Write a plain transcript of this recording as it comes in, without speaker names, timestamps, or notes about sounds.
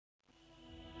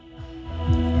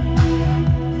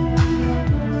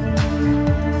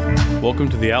Welcome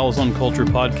to the Owls on Culture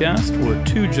podcast, where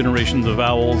two generations of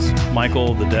owls,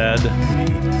 Michael, the dad,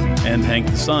 me, and Hank,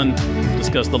 the son,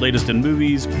 discuss the latest in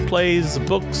movies, plays,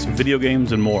 books, video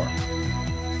games, and more.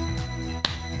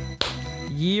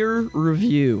 Year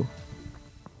review.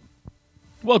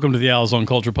 Welcome to the Owls on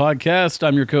Culture podcast.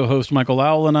 I'm your co-host, Michael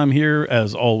Owl, and I'm here,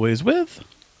 as always, with...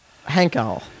 Hank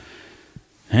Owl.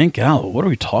 Hank Owl, what are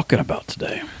we talking about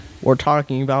today? We're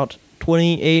talking about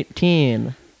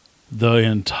 2018. The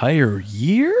entire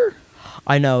year?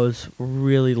 I know, it's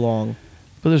really long.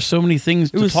 But there's so many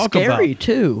things to talk about. It was scary,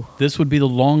 too. This would be the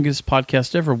longest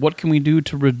podcast ever. What can we do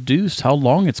to reduce how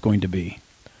long it's going to be?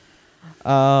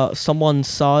 Someone's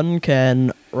son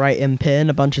can write in pen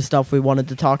a bunch of stuff we wanted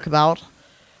to talk about,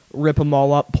 rip them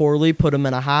all up poorly, put them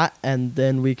in a hat, and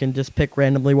then we can just pick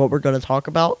randomly what we're going to talk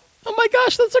about. Oh my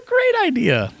gosh, that's a great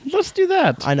idea. Let's do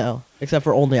that. I know, except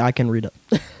for only I can read it.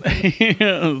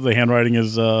 The handwriting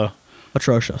is...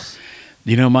 atrocious.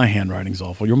 You know, my handwriting's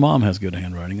awful. Your mom has good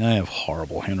handwriting. I have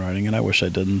horrible handwriting, and I wish I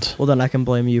didn't. Well, then I can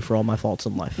blame you for all my faults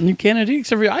in life. You can't,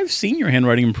 except for I've seen your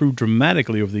handwriting improve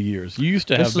dramatically over the years. You used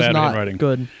to have bad handwriting. This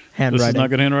is not good handwriting. This is not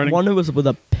good handwriting? One who was with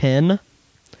a pen,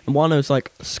 and one who was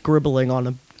like scribbling on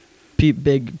a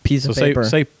big piece of paper.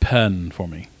 Say pen for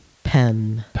me.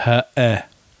 Pen.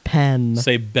 Pen.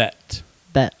 Say bet.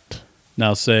 Bet.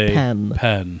 Now say pen.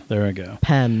 Pen. There we go.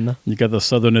 Pen. You got the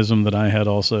southernism that I had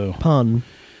also. Pun.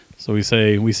 So we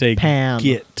say pan.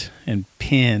 Get and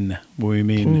pin when we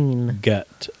mean Peen.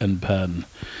 gut and pen.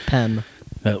 Pen.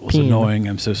 That was Peen. annoying.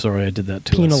 I'm so sorry I did that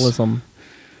to us. Penalism.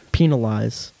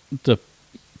 Penalize. To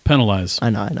penalize. I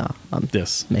know. I'm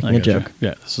Yes. making I a got you. joke.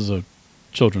 Yeah, this is a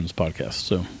children's podcast,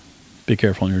 so be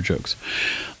careful on your jokes.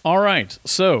 All right,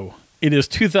 so it is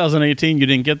 2018. You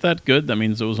didn't get that? Good. That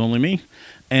means it was only me.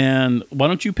 And why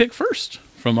don't you pick first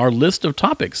from our list of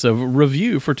topics of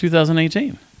review for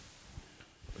 2018?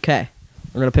 Okay.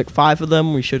 We're going to pick 5 of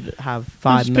them. We should have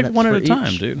 5 minutes pick one at for a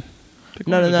time, each. dude. Pick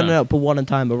No. one at a time. Put one at a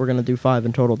time, but we're going to do 5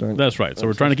 in total during. That's right. So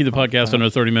we're trying to keep the podcast under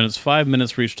 30 minutes, 5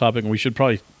 minutes for each topic, and we should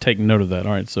probably take note of that.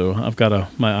 All right, so I've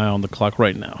got my eye on the clock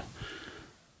right now.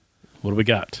 What do we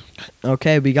got?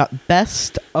 Okay, we got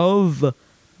best of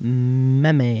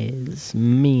memes.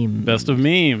 Best of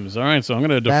memes. All right, so I'm going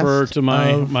to defer to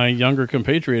my younger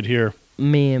compatriot here.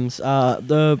 Memes.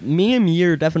 The meme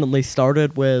year definitely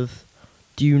started with,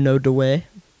 do you know the way?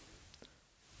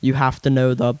 You have to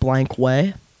know the blank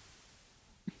way.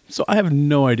 So I have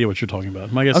no idea what you're talking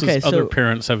about. My guess is so other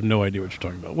parents have no idea what you're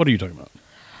talking about. What are you talking about?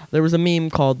 There was a meme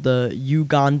called the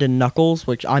Ugandan Knuckles,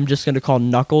 which I'm just going to call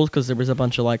Knuckles because there was a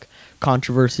bunch of like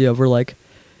controversy over like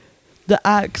the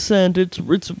accent, it's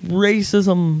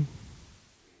racism.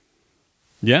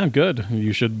 Yeah, good.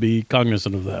 You should be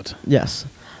cognizant of that. Yes.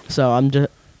 So I'm just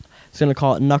going to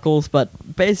call it Knuckles, but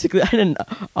basically I didn't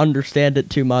understand it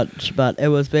too much, but it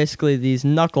was basically these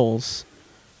knuckles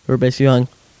who were basically going,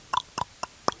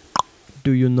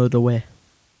 do you know the way?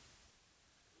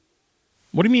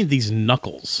 What do you mean these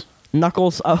knuckles?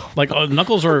 Knuckles,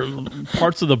 knuckles are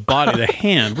parts of the body, the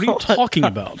hand. What are you talking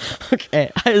about? Okay,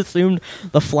 I assumed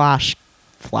the Flash,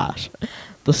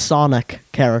 the Sonic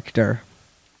character,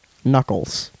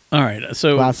 Knuckles. All right,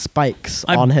 so who has spikes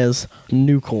on his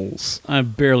nucles. I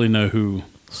barely know who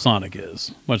Sonic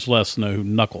is, much less know who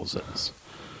Knuckles is.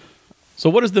 So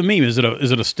what is the meme? Is it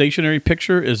a stationary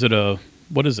picture?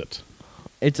 What is it?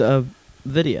 It's a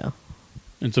video.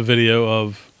 It's a video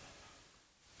of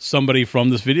somebody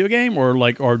from this video game,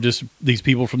 or just these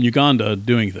people from Uganda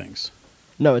doing things?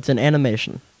 No, it's an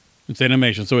animation. It's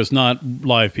animation, so it's not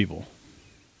live people.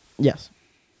 Yes.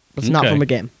 It's not from a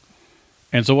game.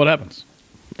 And so what happens?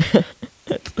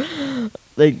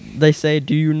 They say,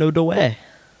 do you know the way?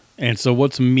 And so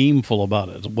what's memeful about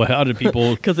it? How did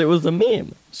people... Because it was a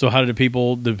meme. So how did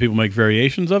people make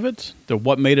variations of it?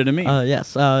 What made it a meme?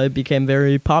 Yes, it became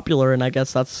very popular, and I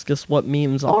guess that's just what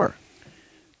memes are.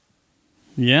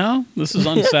 Yeah? This is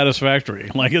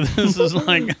unsatisfactory. This is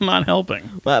not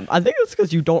helping. But I think it's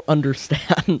because you don't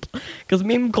understand. Because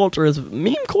meme culture is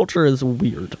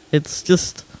weird. It's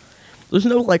just... There's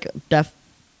no,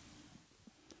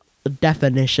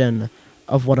 definition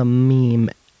of what a meme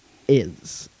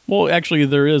is. Well, actually,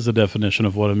 there is a definition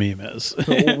of what a meme is.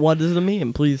 What is a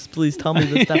meme? Please tell me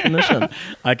this definition.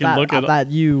 I can look at that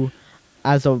you,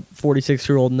 as a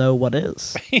 46-year-old, know what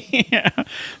is. Yeah.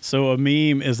 So a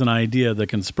meme is an idea that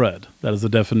can spread. That is the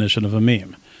definition of a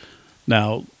meme.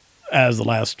 Now, as the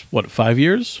last 5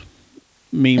 years,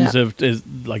 memes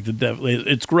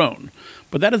it's grown.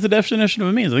 But that is the definition of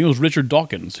a meme. I think it was Richard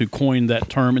Dawkins who coined that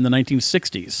term in the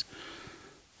 1960s.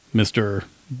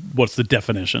 What's the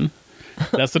definition?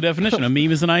 That's the definition. A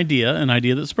meme is an idea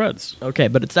that spreads. Okay,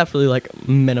 but it's definitely like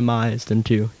minimized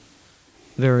into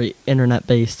very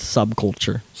internet-based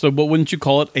subculture. So, but wouldn't you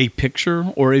call it a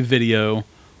picture or a video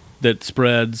that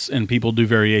spreads and people do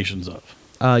variations of?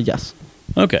 Yes.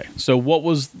 Okay, so what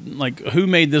was who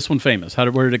made this one famous?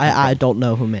 Where did it come from? I don't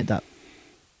know who made that.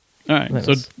 All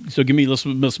right, so give me.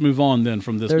 Let's move on then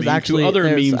from this meme to other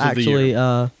memes of the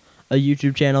year. A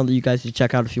YouTube channel that you guys should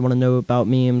check out if you want to know about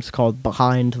memes called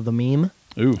Behind the Meme.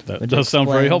 Ooh, that does sound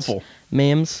very helpful.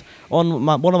 Memes. One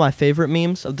of my favorite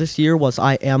memes of this year was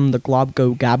 "I am the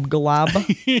Globgo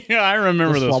Gabgalab." Yeah, I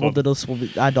remember this one.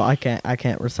 I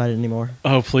can't recite it anymore.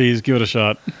 Oh, please give it a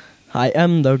shot. I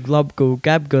am the Globgo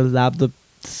Gabgalab, the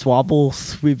Swabble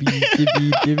Swibby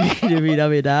Dibby Dibby Dibby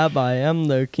Dabby Dab. I am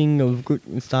the king of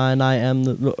Glutenstein. I am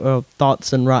the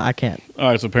thoughts and I can't. All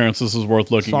right, so parents, this is worth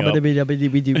looking up.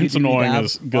 It's annoying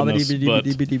as goodness, but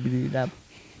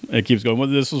it keeps going. Well,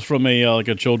 this was from a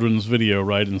children's video,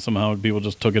 right? And somehow people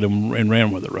just took it and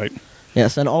ran with it, right?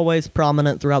 Yes, and always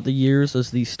prominent throughout the years is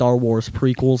the Star Wars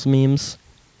prequels memes.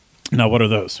 Now, what are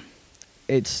those?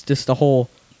 It's just a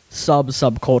whole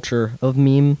subculture of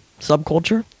meme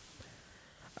subculture.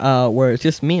 Where it's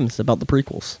just memes about the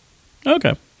prequels.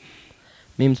 Okay.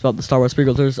 Memes about the Star Wars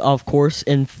prequels. There's, of course,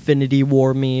 Infinity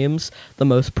War memes, the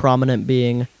most prominent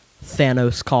being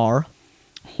Thanos car.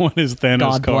 What is Thanos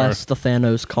God car? God bless the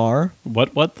Thanos car.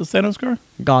 What the Thanos car?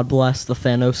 God bless the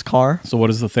Thanos car. So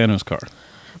what is the Thanos car?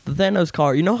 The Thanos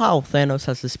car, you know how Thanos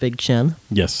has this big chin?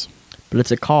 Yes. But it's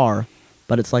a car,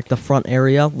 but it's like the front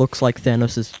area looks like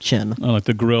Thanos' chin. Oh, like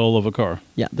the grill of a car.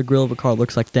 Yeah, the grill of a car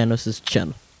looks like Thanos'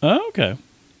 chin. Oh, okay.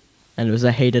 And it was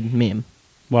a hated meme.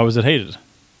 Why was it hated?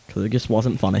 Because it just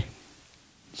wasn't funny.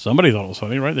 Somebody thought it was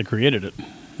funny, right? They created it.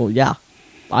 Well, yeah.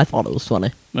 I thought it was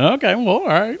funny. Okay, well, all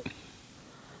right.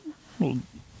 Well,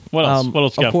 what else? What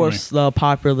else you got Of course, for me? the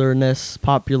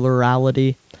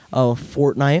popularity of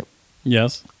Fortnite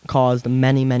Yes. caused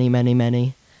many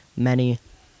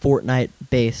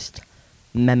Fortnite-based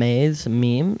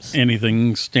memes.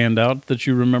 Anything stand out that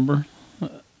you remember?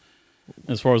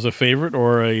 As far as a favorite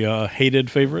or a hated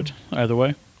favorite, either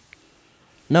way?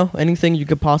 No, anything you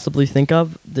could possibly think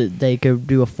of, they could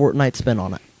do a Fortnite spin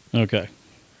on it. Okay.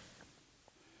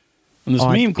 And this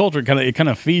meme culture kind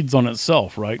of feeds on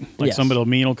itself, right? Like yes.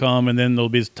 somebody will come, and then there'll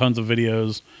be tons of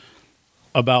videos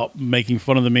about making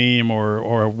fun of the meme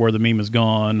or where the meme is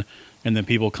gone, and then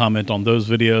people comment on those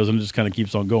videos, and it just kind of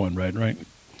keeps on going, right?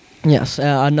 Yes,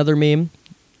 another meme.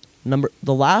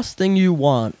 The last thing you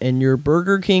want in your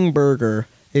Burger King burger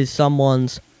is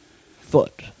someone's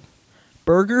foot.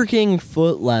 Burger King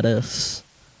foot lettuce.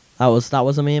 That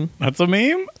was a meme. That's a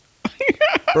meme?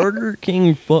 Burger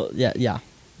King foot. Yeah.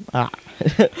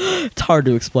 It's hard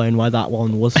to explain why that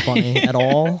one was funny at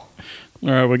all. All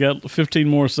right, we got 15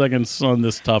 more seconds on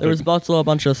this topic. There was also a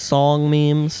bunch of song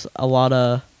memes, a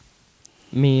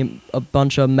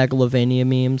bunch of Megalovania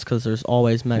memes, because there's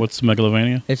always What's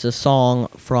Megalovania? It's a song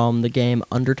from the game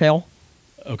Undertale.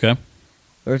 Okay.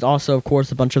 There's also, of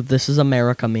course, a bunch of This Is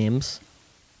America memes.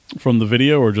 From the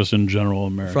video or just in general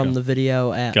America? From the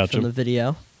video. Gotcha. From the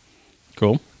video.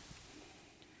 Cool.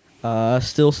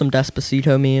 Still some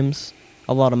Despacito memes.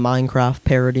 A lot of Minecraft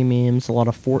parody memes. A lot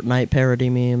of Fortnite parody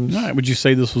memes. All right. Would you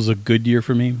say this was a good year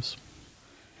for memes?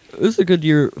 It was a good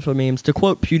year for memes. To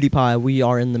quote PewDiePie, we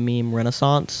are in the meme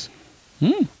renaissance.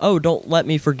 Oh, don't let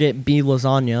me forget B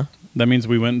Lasagna. That means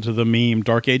we went into the meme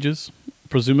dark ages,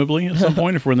 presumably, at some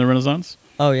point, if we're in the Renaissance?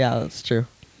 Oh, yeah, that's true.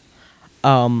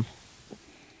 Also,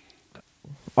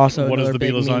 what is another the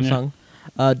big B meme Lasagna?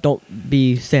 song. Don't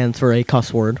be stands for a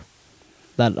cuss word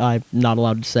that I'm not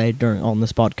allowed to say on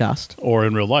this podcast. Or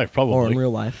in real life, probably. Or in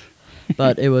real life.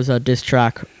 But it was a diss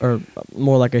track, or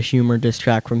more like a humor diss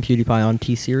track from PewDiePie on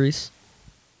T-Series.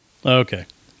 Okay.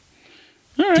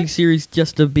 All right. T-Series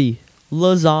just to be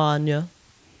lasagna.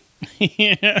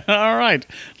 Yeah, all right.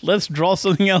 Let's draw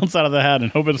something else out of the hat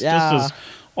and hope it's just as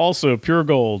also pure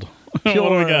gold. What do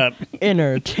we got?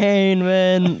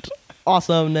 Entertainment.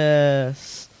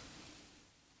 Awesomeness.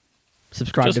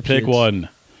 Subscribe just to pick Pewds. one.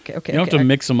 Okay. You don't have to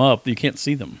mix them up. You can't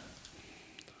see them.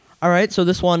 All right, so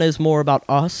this one is more about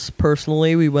us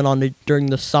personally. We went on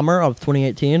during the summer of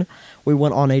 2018. We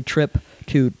went on a trip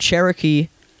to Cherokee,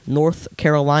 North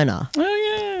Carolina. Oh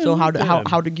yeah. So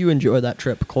how did you enjoy that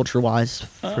trip, culture-wise,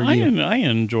 for you? I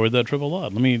enjoyed that trip a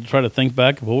lot. Let me try to think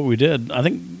back of what we did. I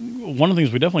think one of the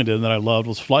things we definitely did that I loved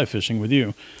was fly fishing with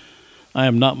you. I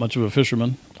am not much of a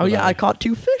fisherman. Oh yeah, I caught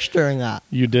 2 fish during that.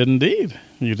 You did indeed.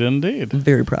 I'm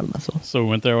very proud of myself. So we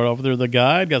went there over there with the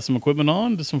guide, got some equipment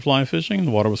on, did some fly fishing.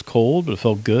 The water was cold, but it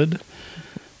felt good.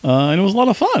 And it was a lot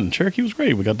of fun. Cherokee was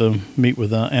great. We got to meet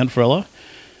with Aunt Frella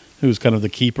who's kind of the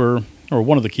keeper, or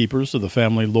one of the keepers of the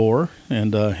family lore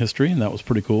and history, and that was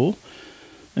pretty cool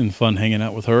and fun hanging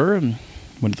out with her. And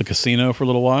went to the casino for a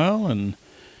little while, and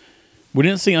we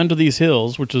didn't see Under These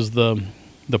Hills, which is the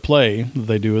play that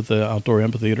they do at the outdoor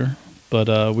amphitheater,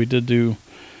 but we did do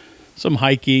some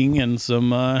hiking and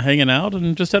some hanging out,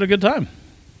 and just had a good time.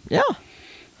 Yeah.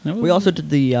 We also did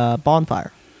the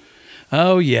bonfire.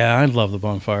 Oh yeah, I love the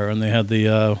bonfire, and they had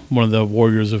the one of the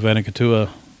warriors of Anakatua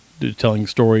telling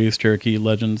stories, Cherokee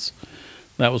legends.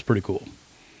 That was pretty cool.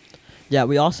 Yeah,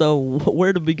 we also,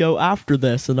 where did we go after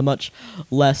this in a much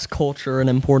less culture and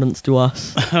importance to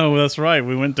us? Oh, that's right.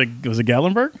 We went to, was it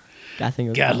Gatlinburg? I think it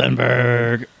was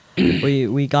Gatlinburg.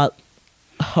 we got,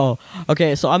 oh,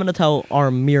 okay, so I'm going to tell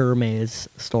our mirror maze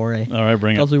story. All right,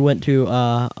 bring it. Because we went to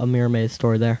a mirror maze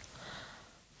story there.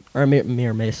 Or a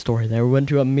mirror maze story there. We went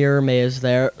to a mirror maze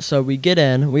there. So we get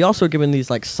in. We also given these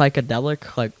like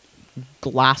psychedelic like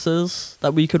glasses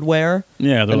that we could wear.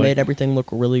 Yeah, that made everything look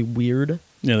really weird.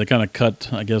 Yeah, they kind of cut,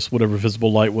 I guess, whatever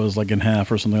visible light was like in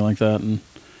half or something like that. And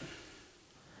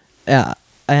yeah,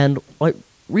 and like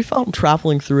we found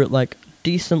traveling through it like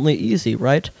decently easy,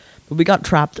 right? But we got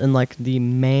trapped in like the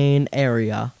main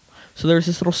area. So there's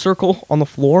this little circle on the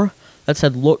floor that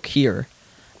said "Look here,"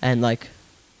 and like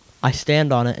I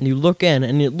stand on it, and you look in,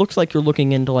 and it looks like you're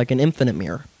looking into like an infinite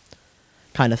mirror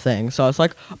kind of thing. So I was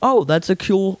like, oh, that's a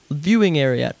cool viewing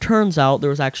area. Turns out there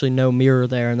was actually no mirror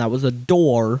there, and that was a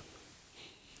door.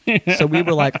 So we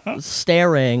were like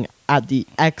staring at the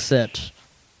exit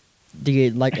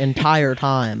the like entire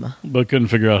time, but couldn't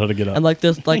figure out how to get out. and like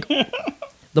this like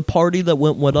the party that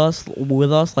went with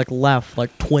us like left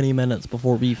like 20 minutes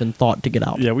before we even thought to get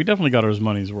out. Yeah, we definitely got our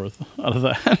money's worth out of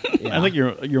that. Yeah. I think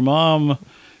your mom,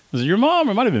 was it your mom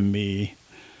or it might have been me,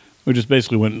 who just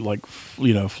basically went like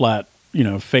flat,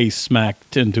 face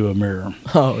smacked into a mirror.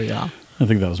 Oh yeah, I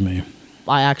think that was me.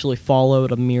 I actually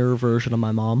followed a mirror version of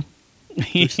my mom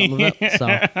through some of it. So,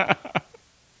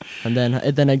 and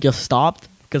then I just stopped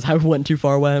because I went too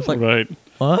far away. I was like, right.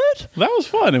 What? That was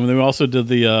fun. And we also did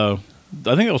the, I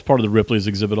think that was part of the Ripley's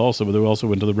exhibit also, but they also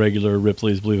went to the regular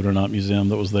Ripley's Believe It or Not museum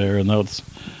that was there, and there was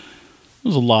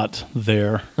a lot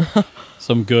there.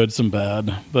 Some good, some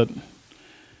bad, but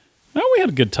no, we had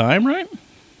a good time, right?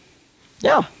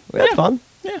 Yeah, we had fun.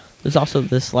 Yeah. There's also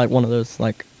this like one of those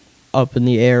like up in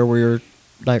the air where you're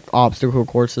like obstacle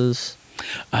courses.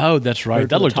 Oh, that's right.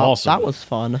 That looked awesome. That was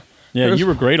fun. Yeah, you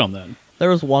were great on that. There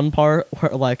was one part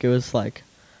where like it was like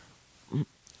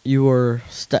you were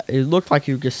it looked like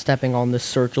you were just stepping on this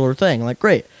circular thing. Like,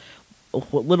 great.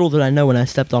 What little did I know when I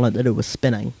stepped on it that it was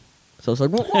spinning. So it's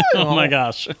like, oh my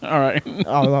gosh. All right.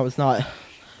 Oh, that was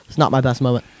not my best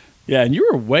moment. Yeah, and you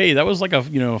were that was like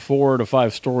a 4 to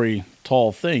 5 story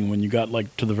tall thing when you got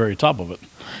like to the very top of it.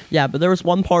 Yeah, but there was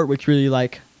one part which really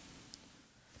like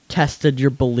tested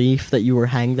your belief that you were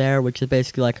hanged there, which is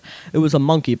basically like it was a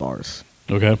monkey bars.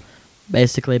 Okay.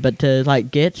 Basically, but to like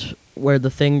get where the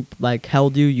thing like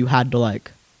held you, you had to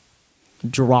like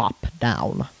drop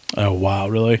down. Oh wow,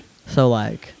 really? So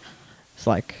like it's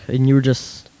like, and you were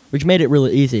just, which made it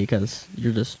really easy because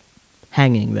you're just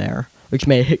hanging there, which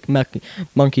made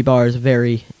monkey bars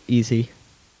very easy.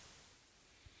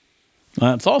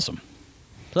 That's awesome.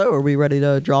 So, are we ready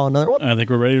to draw another one? I think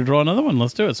we're ready to draw another one.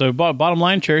 Let's do it. So, bottom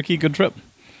line, Cherokee, good trip.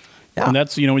 Yeah. And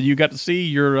that's, you got to see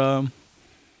your...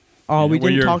 oh, we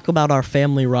didn't talk about our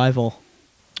family rival.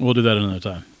 We'll do that another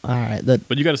time. All right.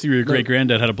 But you got to see your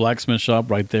great-granddad had a blacksmith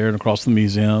shop right there and across the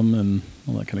museum and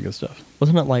all that kind of good stuff.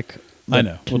 Wasn't it like... I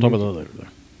know. We'll talk about that later.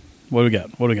 What do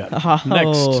we got? Oh,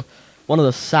 Next. One of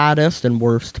the saddest and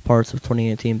worst parts of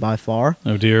 2018 by far.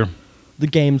 Oh, dear. The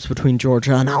games between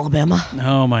Georgia and Alabama.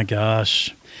 Oh, my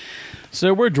gosh.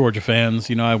 So we're Georgia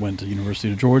fans. I went to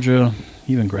University of Georgia,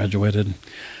 even graduated.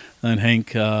 And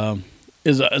Hank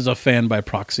is a fan by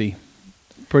proxy,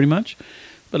 pretty much.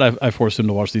 But I forced him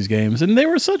to watch these games, and they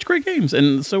were such great games.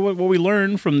 And so what we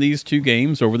learned from these two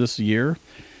games over this year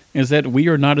is that we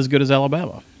are not as good as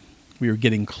Alabama. We are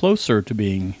getting closer to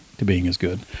being as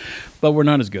good, but we're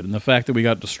not as good. And the fact that we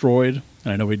got destroyed,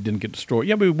 and I know we didn't get destroyed.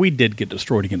 Yeah, but we did get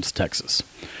destroyed against Texas.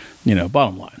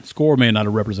 Bottom line, score may not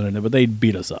have represented it, but they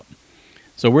beat us up.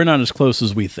 So we're not as close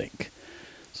as we think.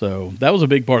 So that was a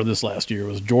big part of this last year,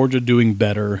 was Georgia doing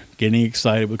better, getting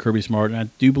excited with Kirby Smart. And I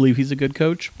do believe he's a good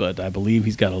coach, but I believe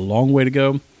he's got a long way to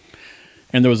go.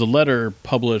 And there was a letter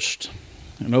published,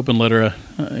 an open letter.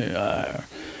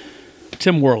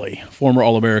 Tim Worley, former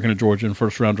All-American at Georgia and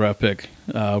first-round draft pick,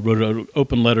 wrote an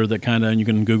open letter that kind of, and you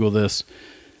can Google this,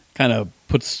 kind of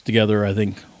puts together, I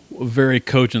think, very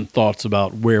cogent thoughts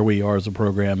about where we are as a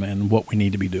program and what we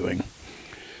need to be doing.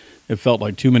 It felt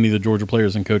like too many of the Georgia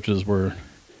players and coaches were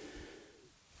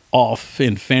off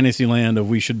in fantasy land of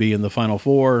we should be in the Final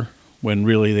Four when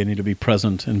really they need to be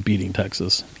present and beating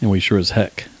Texas. And we sure as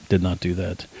heck did not do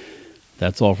that.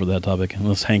 That's all for that topic.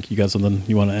 Unless, Hank, you got something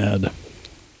you want to add?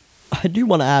 I do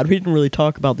want to add, we didn't really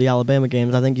talk about the Alabama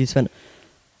games. I think you spent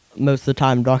most of the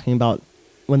time talking about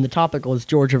when the topic was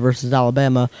Georgia versus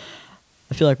Alabama.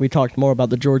 I feel like we talked more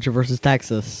about the Georgia versus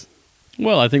Texas.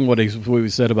 Well, I think what we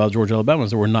said about Georgia Alabama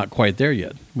is that we're not quite there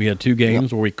yet. We had 2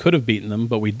 games where we could have beaten them,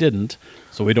 but we didn't,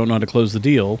 so we don't know how to close the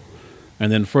deal.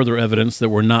 And then further evidence that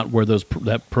we're not where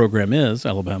that program is,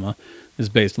 Alabama, is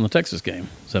based on the Texas game.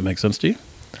 Does that make sense to you?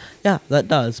 Yeah, that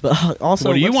does. But also,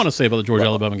 what do you want to say about the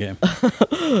Georgia-Alabama game?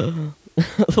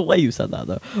 The way you said that,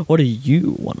 though. What do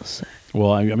you want to say?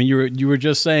 Well, I mean, you were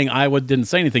just saying didn't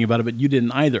say anything about it, but you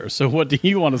didn't either. So what do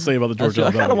you want to say about the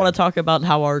Georgia-Alabama I kind of game? want to talk about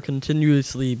how our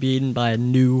continuously beaten by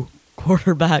new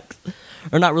quarterbacks,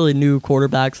 or not really new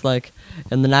quarterbacks. Like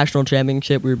in the national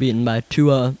championship, we were beaten by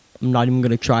Tua. I'm not even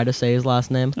going to try to say his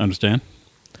last name. Understand.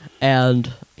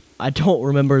 And I don't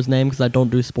remember his name because I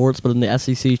don't do sports, but in the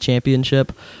SEC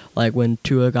championship, like when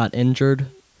Tua got injured,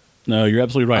 no, you're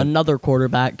absolutely right. Another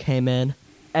quarterback came in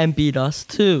and beat us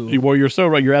too. Well, you're so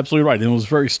right. You're absolutely right. And it was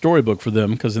very storybook for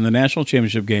them because in the national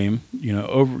championship game,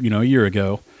 a year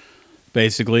ago,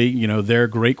 basically, their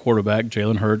great quarterback,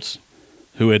 Jalen Hurts,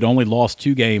 who had only lost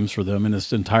 2 games for them in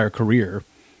his entire career,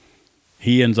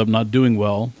 he ends up not doing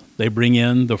well. They bring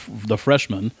in the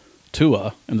freshman,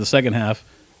 Tua, in the second half.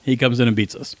 He comes in and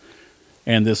beats us.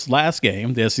 And this last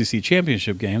game, the SEC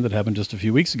championship game that happened just a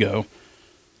few weeks ago,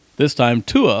 this time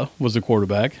Tua was the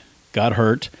quarterback, got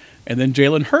hurt, and then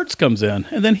Jalen Hurts comes in,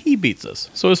 and then he beats us.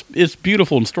 So it's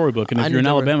beautiful in storybook, and if you're an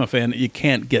Alabama fan, you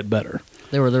can't get better.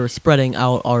 They were spreading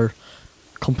out our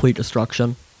complete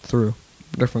destruction through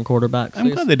different quarterbacks. I'm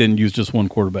glad they didn't use just one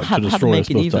quarterback to destroy us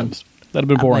both times. That'd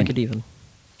have been boring. Make it even.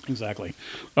 Exactly.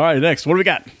 All right, next. What do we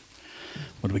got?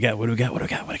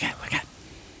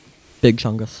 Big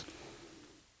Chungus.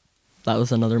 That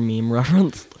was another meme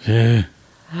reference. Yeah.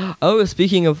 Oh,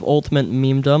 speaking of ultimate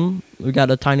memedom, we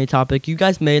got a tiny topic. You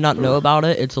guys may not know about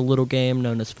it. It's a little game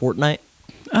known as Fortnite.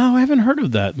 Oh, I haven't heard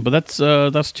of that. But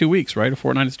that's 2 weeks, right? A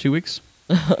fortnight is 2 weeks?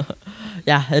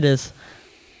 Yeah, it is.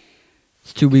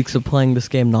 It's 2 weeks of playing this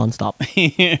game nonstop.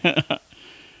 Yeah.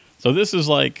 So this is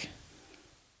like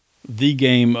the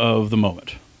game of the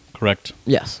moment, correct?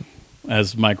 Yes.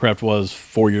 As Minecraft was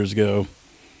 4 years ago.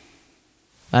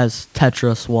 As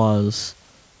Tetris was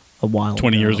a while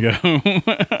 20 years ago.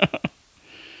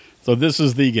 So this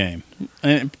is the game.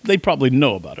 And they probably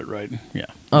know about it, right? Yeah.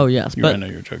 Oh, yes. I know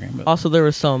you're joking. But. Also, there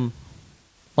was some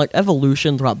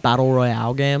evolution throughout Battle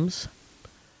Royale games.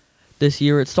 This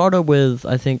year, it started with,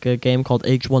 I think, a game called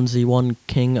H1Z1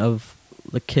 King of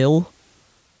the Kill.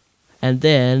 And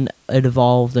then it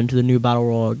evolved into the new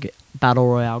Battle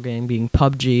Royale game being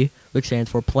PUBG, which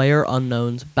stands for Player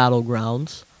Unknown's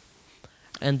Battlegrounds.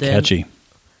 And then Catchy.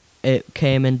 It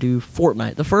came into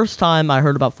Fortnite. The first time I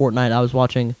heard about Fortnite, I was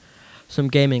watching some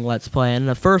gaming Let's Play, and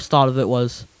the first thought of it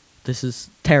was, this is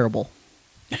terrible.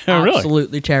 Really?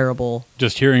 Absolutely terrible.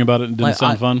 Just hearing about it didn't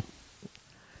sound fun?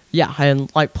 Yeah,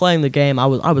 and playing the game, I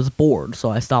was bored, so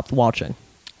I stopped watching.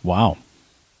 Wow.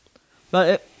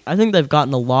 But I think they've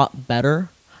gotten a lot better.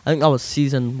 I think that was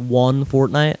Season 1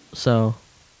 Fortnite, so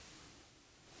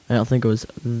I don't think it was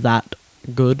that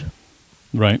good.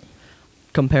 Right.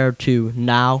 Compared to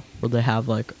now, where they have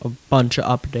a bunch of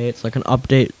updates, an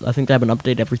update. I think they have an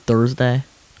update every Thursday.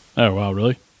 Oh wow,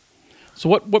 really? So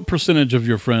what percentage of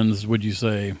your friends would you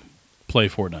say play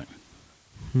Fortnite?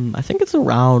 I think it's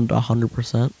around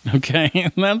 100%. Okay,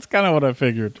 that's kind of what I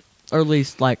figured. Or at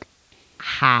least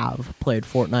have played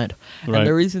Fortnite. Right.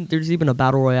 And there's even a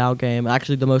Battle Royale game.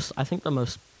 Actually,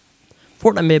 Fortnite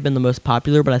may have been the most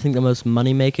popular, but I think the most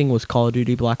money making was Call of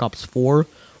Duty Black Ops 4.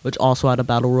 Which also had a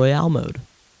Battle Royale mode.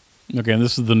 Okay, and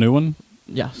this is the new one?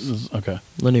 Yes. Okay.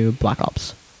 The new Black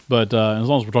Ops. But as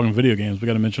long as we're talking video games, we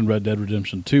got to mention Red Dead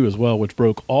Redemption 2 as well, which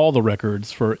broke all the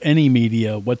records for any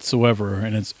media whatsoever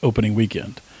in its opening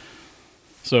weekend.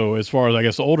 So as far as, I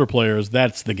guess, older players,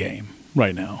 that's the game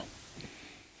right now.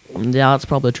 Yeah, that's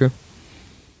probably true.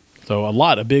 So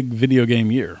a big video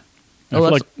game year.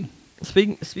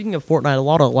 Speaking of Fortnite, a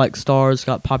lot of stars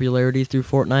got popularity through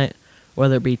Fortnite,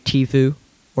 whether it be Tfue,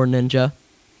 or Ninja,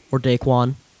 or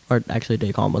Daquan, or actually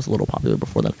Daquan was a little popular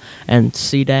before then, and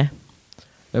C-Day.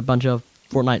 They're a bunch of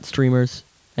Fortnite streamers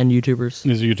and YouTubers.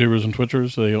 These are YouTubers and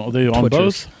Twitchers? Are they on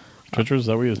both? Twitchers, is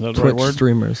that the right word? Twitch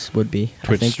streamers would be,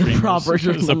 Twitch I think,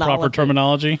 streamers. The proper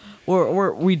terminology?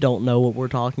 We don't know what we're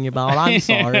talking about. I'm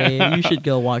sorry. You should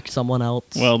go watch someone else.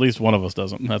 Well, at least one of us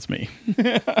doesn't. That's me.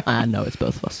 I know, it's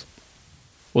both of us.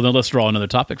 Well, then let's draw another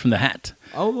topic from the hat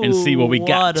Oh, and see what we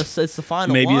got. It's the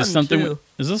final Maybe one, it's something. too.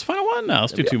 Is this the final one? No,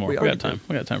 let's do two more. We already got time.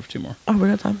 We got time for two more. Oh, we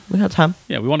got time. We got time.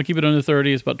 Yeah, we want to keep it under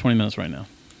 30. It's about 20 minutes right now.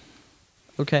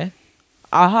 Okay.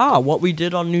 Aha, what we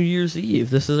did on New Year's Eve.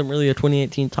 This isn't really a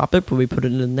 2018 topic, but we put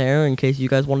it in there in case you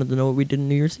guys wanted to know what we did on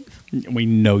New Year's Eve. We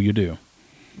know you do.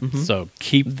 So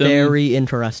keep them. Very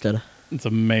interested. It's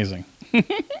amazing.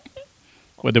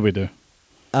 What did we do?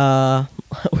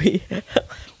 We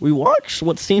we watched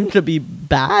what seemed to be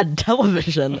bad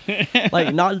television.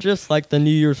 Like, not just like the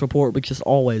New Year's report, but just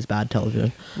always bad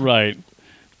television. Right.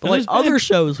 But like other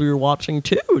shows we were watching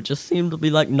too just seemed to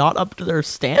be like not up to their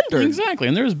standard. Exactly.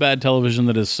 And there's bad television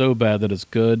that is so bad that it's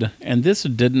good. And this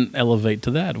didn't elevate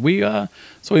to that.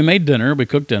 So we made dinner. We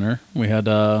cooked dinner. We had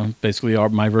basically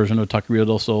my version of Taqueria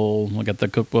del Sol. I got the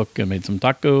cookbook and made some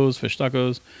tacos, fish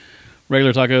tacos,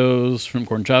 regular tacos, shrimp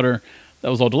corn chowder. That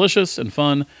was all delicious and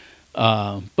fun.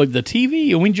 But the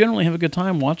TV, we generally have a good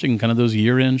time watching kind of those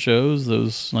year-end shows,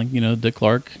 those like, Dick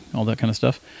Clark, all that kind of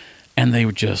stuff. And they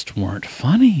just weren't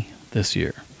funny this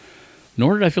year.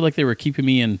 Nor did I feel like they were keeping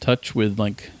me in touch with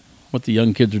like what the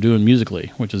young kids are doing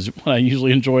musically, which is what I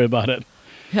usually enjoy about it.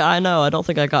 Yeah, I know. I don't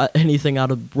think I got anything out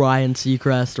of Ryan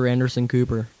Seacrest or Anderson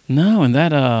Cooper. No, and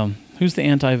that, who's the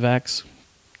anti-vax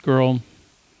girl?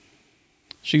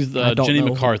 She's the Jenny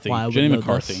McCarthy. Jenny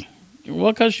McCarthy.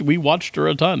 Well, because we watched her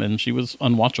a ton, and she was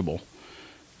unwatchable.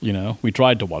 We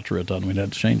tried to watch her a ton. We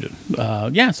had to change it.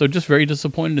 So just very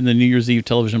disappointed in the New Year's Eve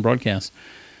television broadcast.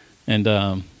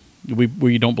 And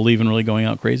we don't believe in really going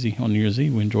out crazy on New Year's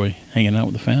Eve. We enjoy hanging out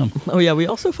with the fam. Oh, yeah. We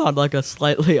also found like a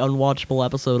slightly unwatchable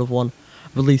episode of one.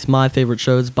 At least my favorite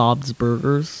show is Bob's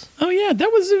Burgers. Oh, yeah. That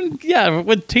was,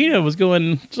 when Tina was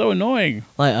going so annoying.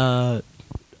 Like,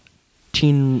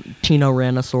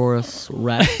 Tyrannosaurus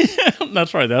Rex.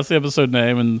 That's right. That's the episode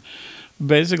name. And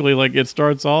basically, like, it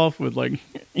starts off with, like,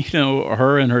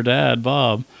 her and her dad,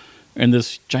 Bob, in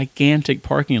this gigantic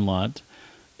parking lot.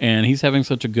 And he's having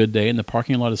such a good day, and the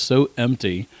parking lot is so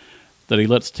empty that he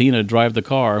lets Tina drive the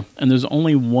car. And there's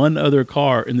only one other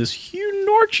car in this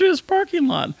enormous parking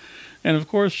lot. And, of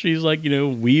course, she's, like,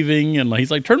 weaving. And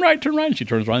he's like, turn right. And she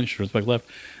turns right, and she turns back left.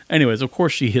 Anyways, of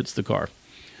course, she hits the car.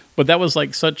 But that was,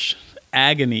 like, such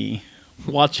agony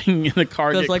watching the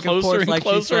car get closer and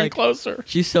closer and closer.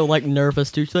 She's so like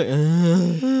nervous too. She's like,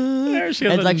 yeah, she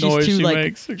has that noise she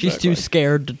makes. Exactly. She's too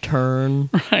scared to turn.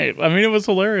 Right. I mean, it was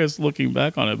hilarious looking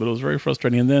back on it, but it was very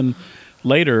frustrating. And then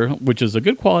later, which is a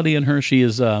good quality in her, she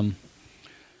is,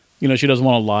 she doesn't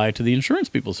want to lie to the insurance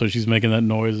people, so she's making that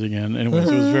noise again. Anyways,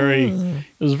 it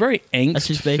was very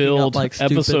angst-filled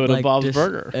episode of Bob's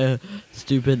Burger.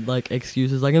 Stupid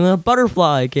excuses, and then a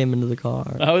butterfly came into the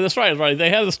car. Oh, that's right. They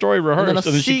had the story rehearsed,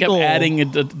 and then she kept adding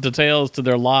details to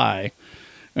their lie.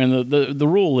 And the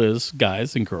rule is,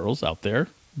 guys and girls out there,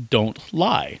 don't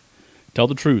lie. Tell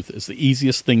the truth. It's the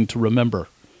easiest thing to remember.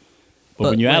 But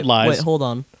when you add lies, wait, hold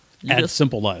on. Add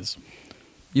simple lies.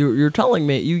 You're telling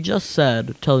me, you just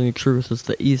said telling the truth is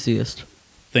the easiest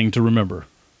thing to remember.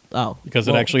 Oh. Because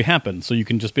it actually happened. So you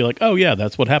can just be like, oh, yeah,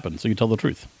 that's what happened. So you tell the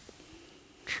truth.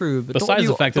 True. But besides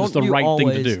the fact that it's the right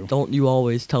thing to do. Don't you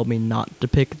always tell me not to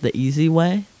pick the easy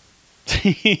way?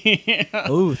 Yeah.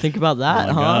 Oh, think about that,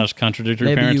 oh my gosh, contradictory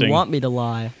parenting. Maybe you want me to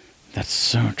lie. That's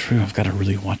so true. I've got to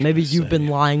really watch it. Maybe you've been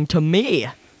lying to me.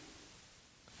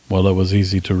 Well, it was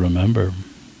easy to remember.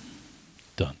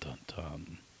 Dun, dun,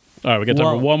 dun. All right, we got time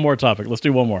for one more topic. Let's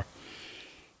do one more.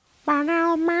 I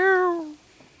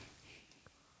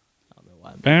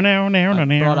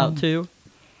brought out two.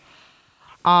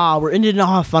 We're ending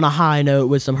off on a high note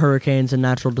with some hurricanes and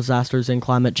natural disasters and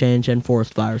climate change and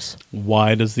forest fires.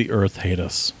 Why does the Earth hate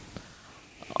us?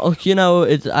 Oh,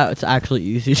 it's actually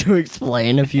easy to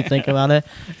explain if you think about it.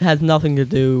 It has nothing to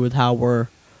do with how we're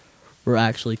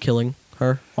actually killing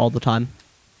her all the time.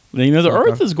 The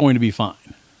Earth is going to be fine.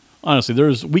 Honestly,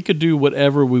 we could do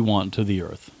whatever we want to the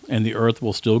Earth, and the Earth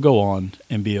will still go on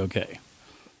and be okay.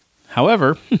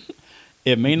 However,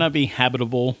 it may not be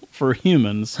habitable for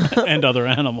humans and other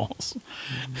animals.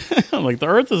 Like, the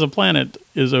Earth as a planet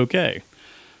is okay,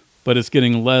 but it's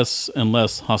getting less and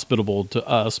less hospitable to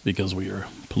us because we are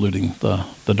polluting the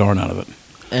darn out of it.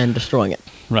 And destroying it.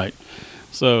 Right.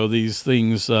 So these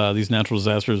things, these natural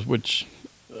disasters, which,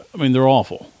 I mean, they're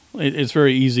awful. It's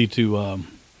very easy to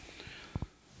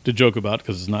joke about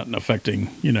because it's not affecting,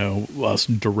 us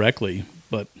directly,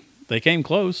 but they came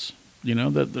close.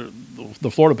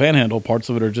 The Florida Panhandle, parts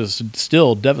of it are just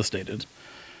still devastated.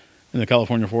 And the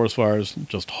California forest fires,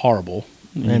 just horrible.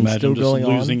 And imagine still just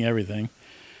losing everything.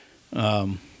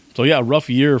 So yeah, a rough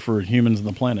year for humans and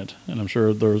the planet. And I'm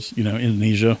sure there's,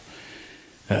 Indonesia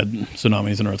had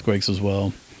tsunamis and earthquakes as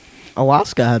well.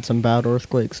 Alaska had some bad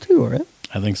earthquakes too, right?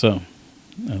 I think so.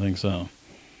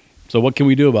 So what can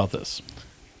we do about this?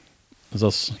 As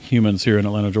us humans here in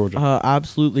Atlanta, Georgia.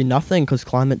 Absolutely nothing, because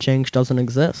climate change doesn't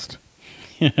exist.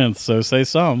 And so say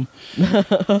some.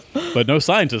 But no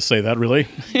scientists say that, really.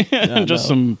 Yeah, Just no.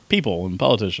 some people and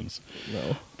politicians.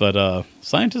 No. But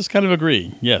scientists kind of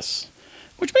agree, yes.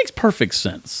 Which makes perfect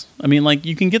sense. I mean, like,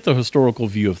 you can get the historical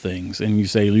view of things, and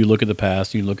you look at the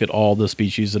past, you look at all the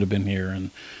species that have been here, and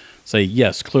say,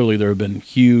 yes, clearly there have been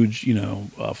huge,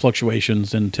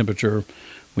 fluctuations in temperature.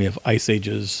 We have ice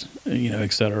ages,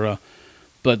 et cetera.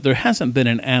 But there hasn't been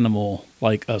an animal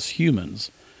like us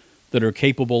humans that are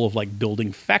capable of, like,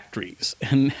 building factories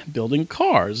and building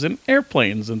cars and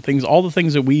airplanes and things, all the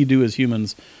things that we do as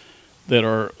humans that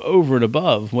are over and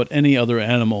above what any other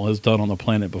animal has done on the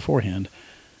planet beforehand.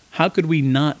 How could we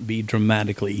not be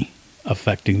dramatically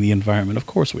affecting the environment? Of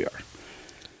course we are.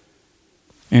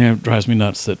 And it drives me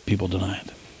nuts that people deny it.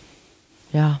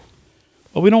 Yeah.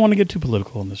 But we don't want to get too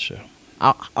political on this show.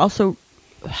 Also,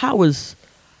 how is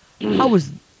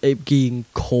it getting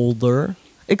colder?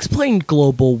 Explain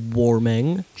global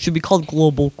warming. Should be called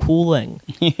global cooling.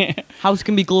 How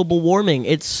can be global warming?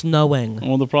 It's snowing.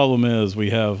 Well, the problem is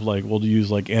we have, like, we'll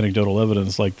use, like, anecdotal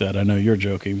evidence like that. I know you're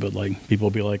joking, but, like, people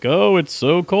will be like, oh, it's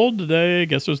so cold today, I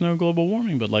guess there's no global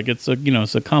warming. But, like, it's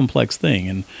a complex thing.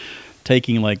 And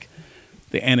taking, like,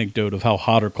 the anecdote of how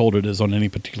hot or cold it is on any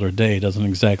particular day doesn't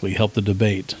exactly help the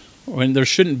debate. And there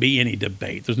shouldn't be any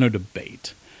debate. There's no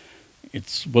debate.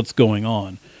 It's what's going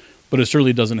on. But it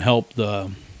certainly doesn't help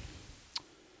the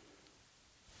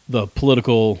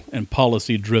political and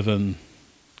policy-driven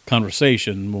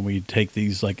conversation when we take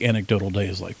these, like, anecdotal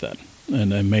days like that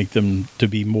and make them to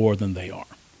be more than they are.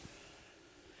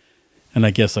 And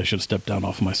I guess I should step down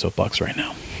off of my soapbox right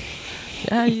now.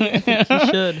 Yeah, I think you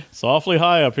should. It's awfully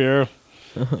high up here.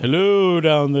 Hello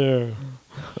down there.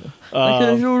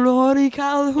 Lordy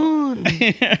Calhoun.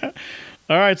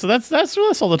 All right, so that's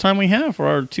all the time we have for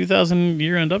our 2000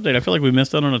 year-end update. I feel like we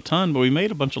missed out on a ton, but we made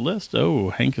a bunch of lists. Oh,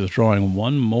 Hank is drawing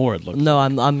one more, it looks No,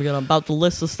 like. I'm about to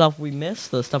list the stuff we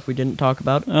missed, the stuff we didn't talk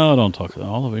about. Oh, don't talk about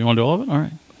all of it. You want to do all of it? All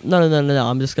right. No.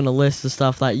 I'm just gonna list the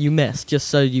stuff that you missed, just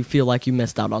so you feel like you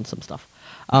missed out on some stuff.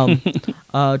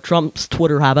 Trump's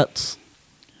Twitter habits.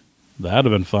 That'd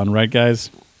have been fun, right, guys?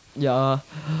 Yeah,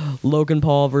 Logan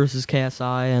Paul versus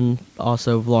KSI, and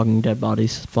also vlogging dead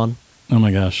bodies. Fun. Oh,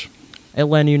 my gosh.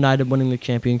 Atlanta United winning the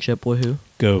championship. Woohoo!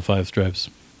 Go Five Stripes.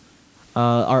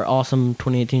 Our awesome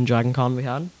 2018 Dragon Con we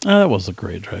had. That was a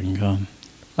great Dragon Con.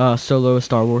 Solo a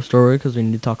Star Wars story, because we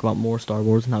need to talk about more Star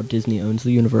Wars and how Disney owns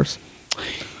the universe.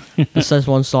 The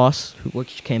Szechuan sauce,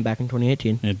 which came back in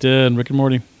 2018. It did. Rick and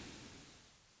Morty.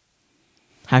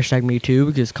 Hashtag Me Too,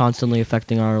 because constantly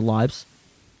affecting our lives.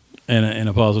 In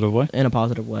a positive way. In a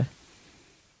positive way.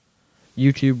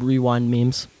 YouTube rewind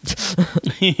memes.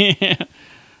 Yeah.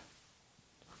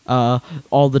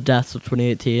 All the deaths of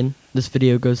 2018. This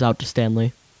video goes out to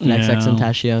Stanley, and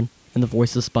XXXTentacion, and the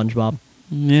voice of SpongeBob.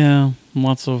 Yeah,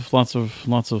 lots of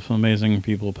amazing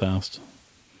people passed.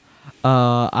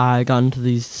 I got into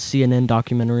these CNN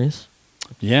documentaries.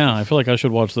 Yeah, I feel like I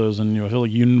should watch those, and I feel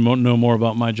like you know more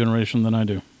about my generation than I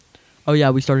do. Oh yeah,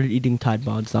 we started eating Tide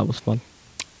Pods. That was fun.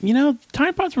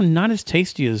 Tide Pods were not as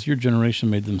tasty as your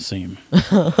generation made them seem.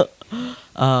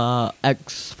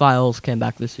 X-Files came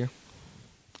back this year.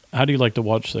 How do you like to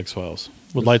watch X-Files?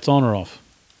 With lights on or off?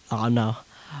 No.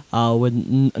 With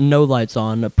no lights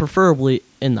on, preferably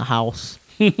in the house.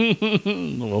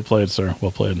 Well played, sir.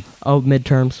 Well played. Oh,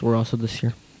 midterms were also this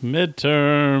year.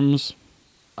 Midterms.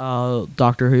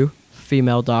 Doctor Who,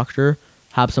 female doctor,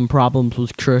 have some problems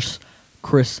with Chris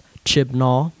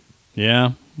Chibnall.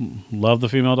 Yeah, love the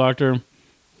female doctor.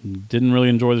 Didn't really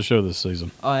enjoy the show this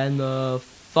season. And the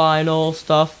final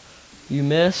stuff you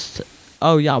missed.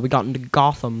 Oh yeah, we got into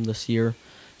Gotham this year.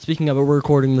 Speaking of it, we're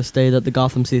recording this day that the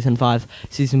Gotham Season 5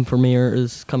 season premiere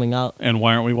is coming out. And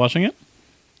why aren't we watching it?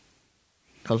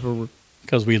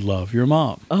 Because we love your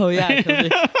mom. Oh yeah.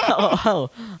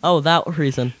 That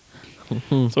reason.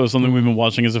 So it's something we've been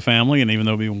watching as a family, and even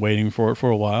though we've been waiting for it for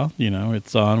a while,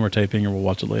 it's on, we're taping, and we'll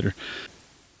watch it later.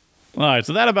 All right,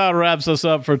 so that about wraps us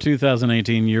up for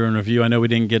 2018 Year in Review. I know we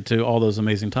didn't get to all those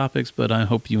amazing topics, but I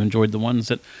hope you enjoyed the ones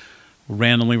that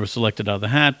randomly were selected out of the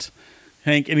hat.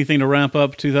 Hank, anything to wrap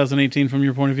up 2018 from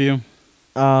your point of view?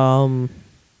 I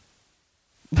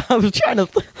was trying to...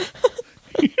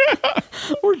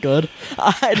 We're good.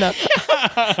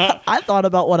 I thought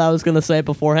about what I was going to say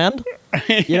beforehand.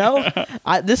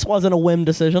 This wasn't a whim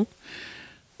decision.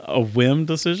 A whim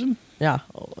decision? Yeah.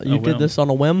 You did this on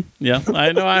a whim? Yeah,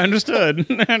 I know. I understood.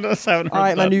 I just haven't heard All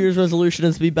right, that. my New Year's resolution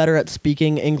is to be better at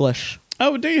speaking English.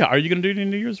 Oh, do you? Are you going to do any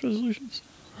New Year's resolutions?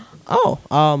 Oh,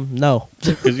 no.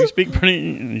 Because you speak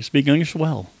English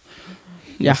well.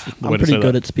 Yeah, the I'm way to pretty say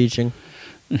good that. at speeching.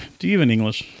 Do you even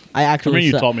English?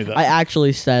 You taught me that. I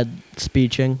actually said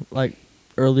speeching like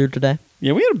earlier today.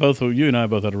 Yeah, you and I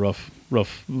both had a rough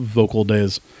vocal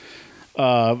days.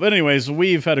 But anyways,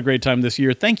 we've had a great time this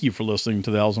year. Thank you for listening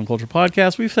to the Owls and Culture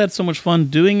podcast. We've had so much fun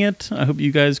doing it. I hope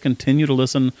you guys continue to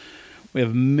listen. We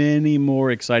have many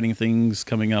more exciting things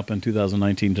coming up in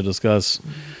 2019 to discuss.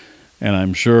 And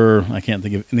I'm sure I can't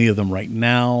think of any of them right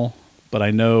now, but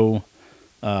I know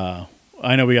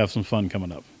we have some fun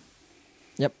coming up.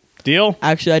 Yep. Deal?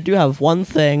 Actually, I do have one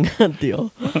thing.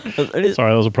 Deal. Sorry, that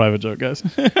was a private joke, guys.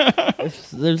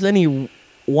 If there's any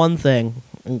one thing,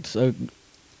 it's a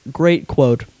great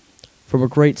quote from a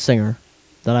great singer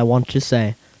that I want to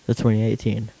say for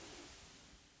 2018.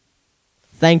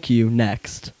 Thank you,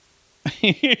 next.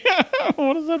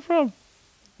 What is that from?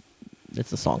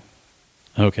 It's a song.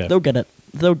 Okay. They'll get it.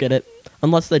 They'll get it.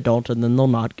 Unless they don't, and then they'll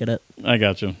not get it. I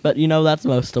got you. But, that's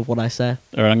most of what I say.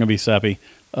 All right, I'm going to be sappy.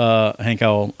 Hank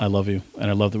Owl, I love you, and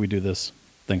I love that we do this.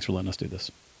 Thanks for letting us do this.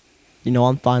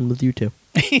 I'm fine with you, too.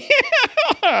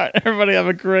 All right, everybody have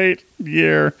a great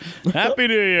year. Happy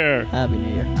New Year. Happy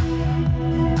New Year.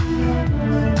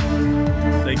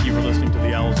 Thank you for listening to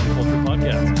the Owls and Culture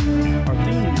podcast. Our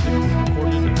theme music was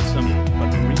recorded and assembled by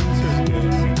Marine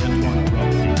Association.